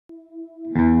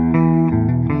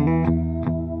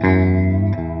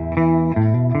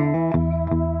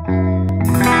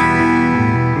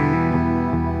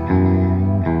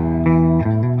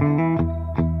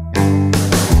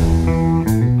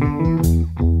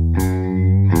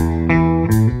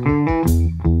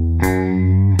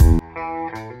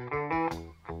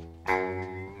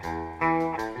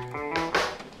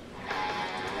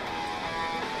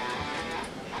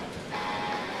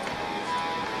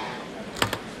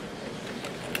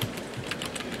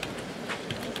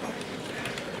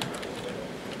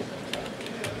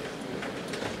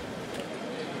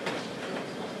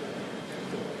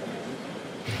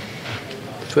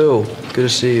Phil, good to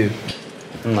see you.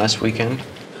 Nice weekend.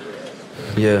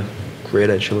 Yeah, great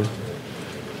actually.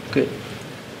 Good.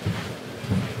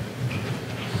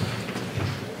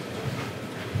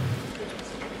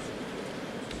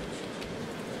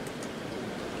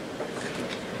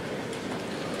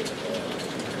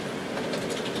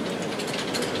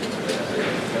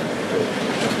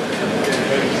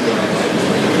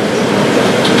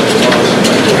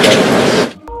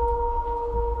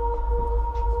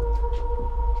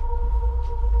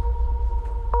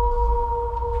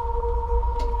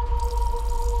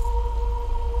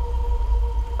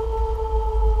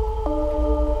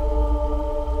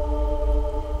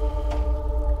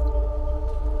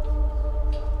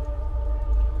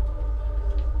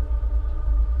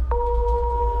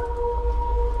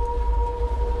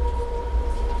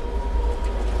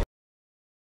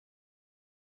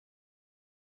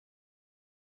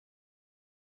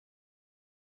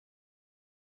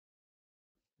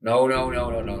 No.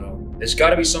 There's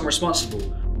gotta be someone responsible.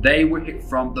 They were hit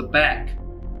from the back.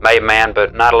 Maybe, man,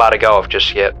 but not a lot to go off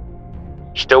just yet.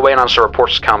 Still waiting on some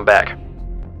reports to come back.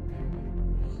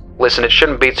 Listen, it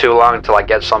shouldn't be too long until I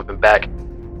get something back.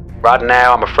 Right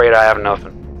now, I'm afraid I have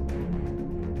nothing.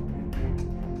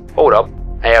 Hold up,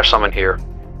 I have something here.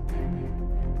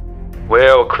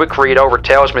 Well, a quick read over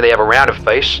tells me they have a rounded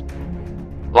face,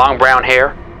 long brown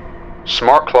hair,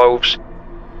 smart clothes,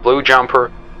 blue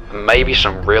jumper, and maybe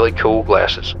some really cool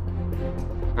glasses.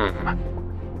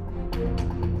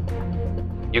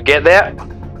 You get that?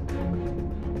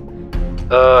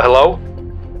 Hello?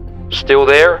 Still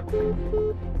there?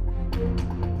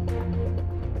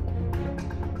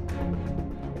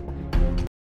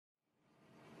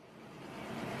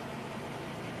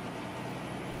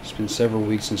 It's been several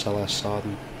weeks since I last saw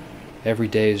them. Every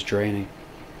day is draining.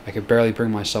 I could barely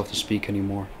bring myself to speak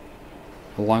anymore.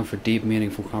 I long for deep,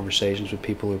 meaningful conversations with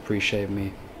people who appreciate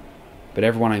me, but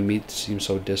everyone I meet seems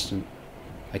so distant.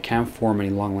 I can't form any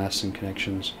long-lasting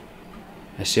connections.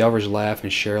 I see others laugh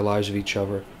and share lives with each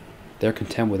other. They're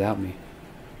content without me.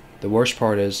 The worst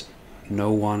part is,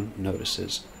 no one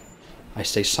notices. I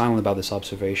stay silent about this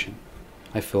observation.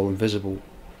 I feel invisible,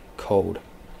 cold,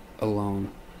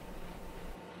 alone.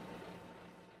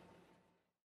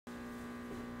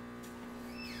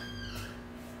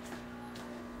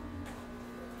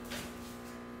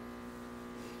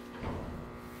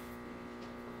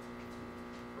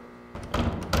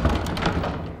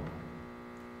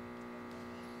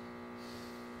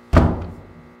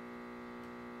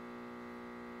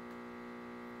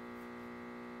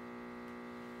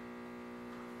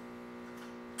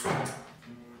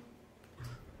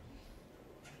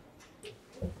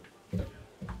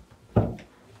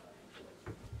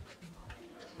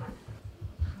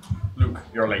 Luke,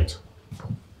 you're late.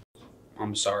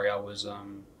 I'm sorry, I was a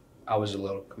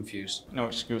little confused. No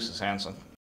excuses, Hanson.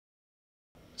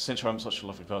 Since I'm such a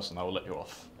lovely person, I will let you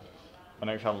off. I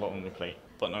know you have a lot on your plate,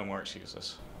 but no more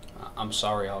excuses. I'm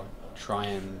sorry, I'll try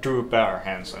and... Do better,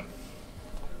 Hanson.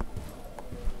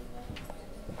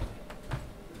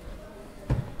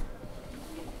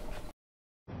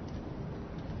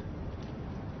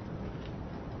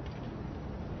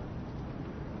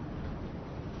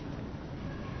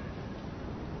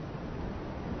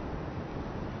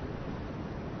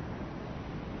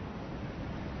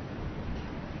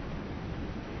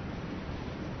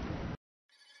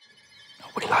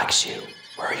 Nobody likes you.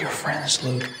 Where are your friends,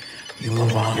 Luke? You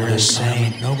move on. You're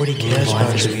insane. Nobody cares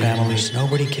about your families.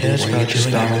 Nobody cares about your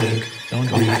family. Don't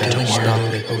do that. Don't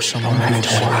stop it. Go somewhere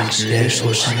else. Yes,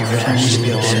 or somewhere else.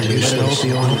 Nobody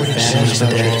cares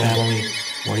about your family.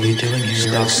 What are you doing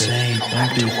here? You're insane.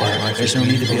 Don't do that. There's no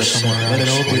need to be upset. Let it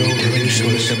all be over.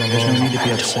 Leave them alone. There's no need to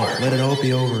be upset. Let it all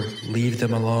be over. Leave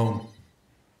them alone.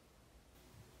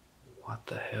 What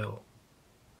the hell?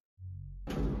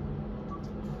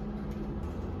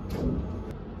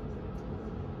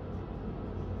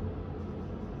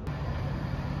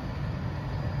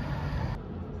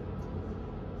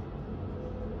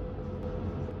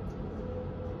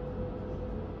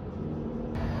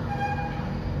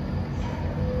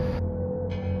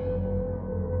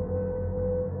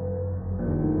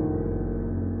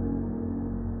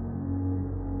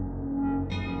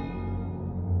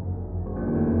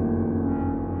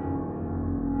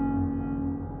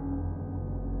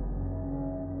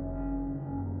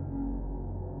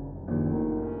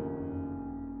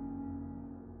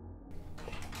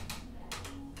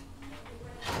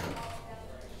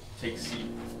 Take a seat.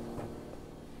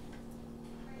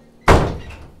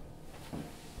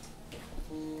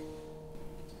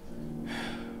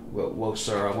 Well,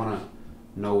 sir, I want to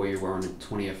know where you were on the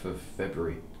 20th of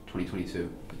February, 2022,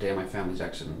 the day of my family's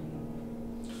accident.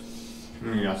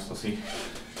 Yes, let's see.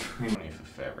 20th of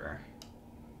February.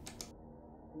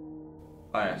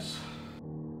 Ah, yes.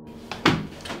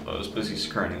 I was busy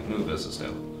securing a new business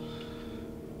deal.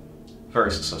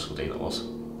 Very successful deal it was.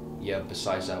 Yeah,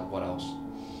 besides that, what else?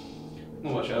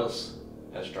 Not much else.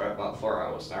 I had to drive about 4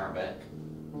 hours there and back.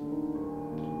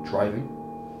 Driving?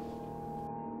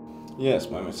 Yes,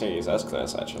 my Mercedes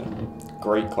S-Class actually.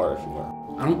 Great car if you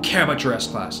were. I don't care about your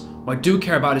S-Class. What I do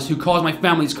care about is who caused my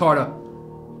family's car to...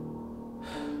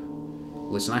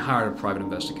 Listen, I hired a private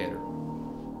investigator.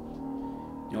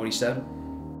 You know what he said?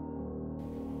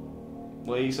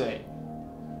 What did he say?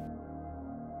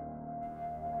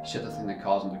 He said the thing that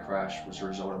caused him to crash was the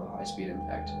result of a high-speed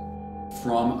impact.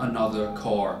 From another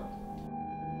car.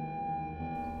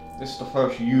 This is the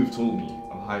first you've told me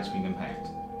of a high-speed impact.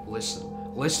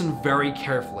 Listen very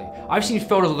carefully. I've seen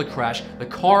photos of the crash. The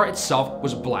car itself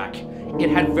was black. It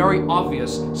had very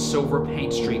obvious silver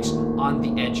paint streaks on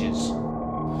the edges.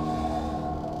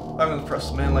 I'm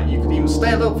impressed a man like you could even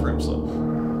stand up for himself.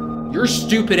 Your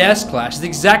stupid S-Class is the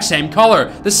exact same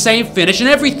color, the same finish and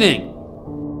everything.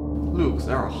 Luke,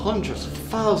 there are hundreds of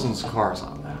thousands of cars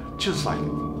on there, just like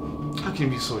it. How can you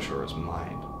be so sure it's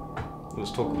mine? I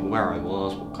was talking where I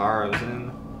was, what car I was in.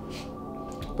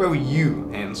 Where were you,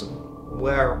 Hanson?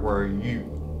 Where were you?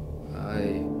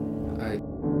 I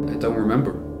don't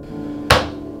remember.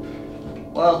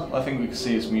 Well, I think we can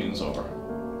see this meeting's over.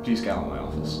 Please get out of my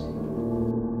office.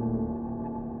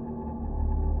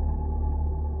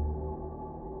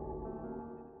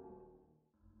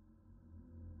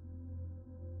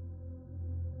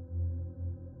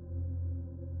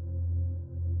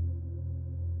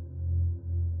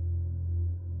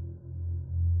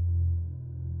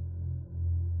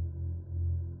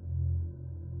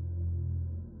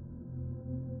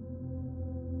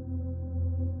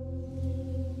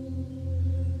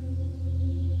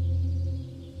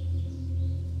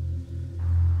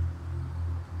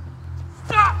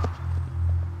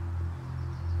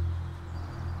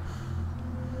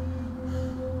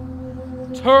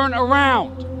 Turn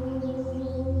around!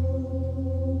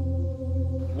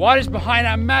 What is behind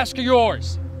that mask of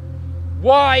yours?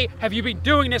 Why have you been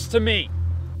doing this to me?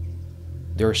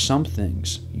 There are some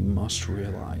things you must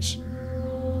realize.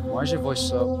 Why is your voice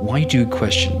so... Why do you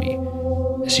question me,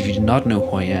 as if you did not know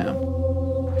who I am?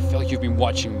 I feel like you've been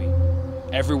watching me.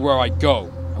 Everywhere I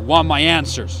go, I want my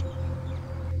answers.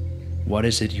 What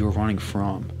is it you're running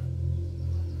from?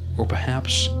 Or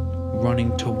perhaps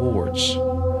running towards?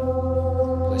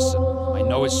 Listen, I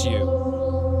know it's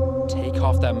you. Take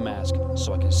off that mask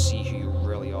so I can see who you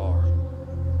really are.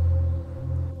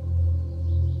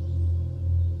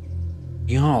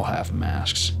 We all have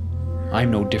masks.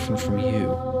 I'm no different from you.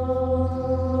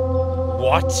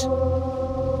 What?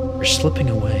 You're slipping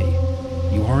away.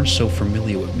 You aren't so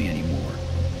familiar with me anymore.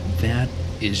 That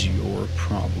is your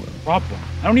problem. Problem?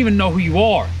 I don't even know who you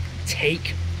are.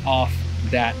 Take off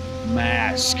that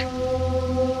mask.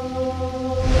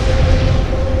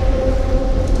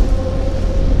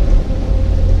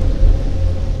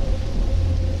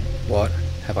 What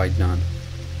have I done?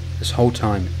 This whole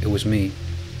time, it was me.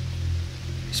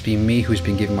 It's been me who's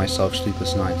been giving myself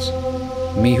sleepless nights.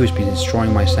 Me who's been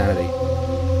destroying my sanity.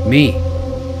 Me!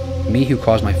 Me who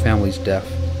caused my family's death.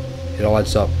 It all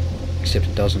adds up, except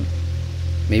it doesn't.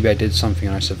 Maybe I did something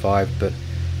and I survived, but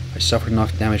I suffered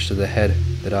enough damage to the head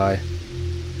that I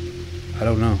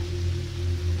don't know.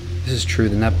 If this is true,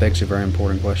 then that begs a very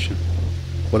important question.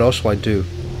 What else will I do?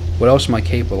 What else am I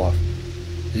capable of?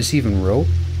 Is this even real?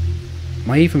 Am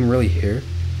I even really here,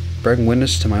 bearing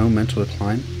witness to my own mental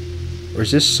decline? Or is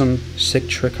this some sick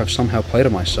trick I've somehow played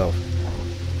on myself?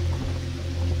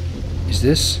 Is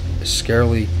this a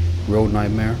scarily real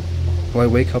nightmare? Will I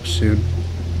wake up soon?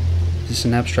 Is this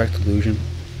an abstract illusion?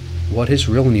 What is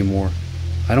real anymore?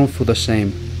 I don't feel the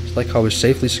same. It's like I was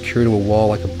safely secured to a wall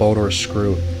like a bolt or a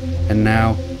screw. And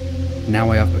now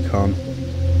I have become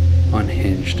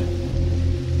unhinged.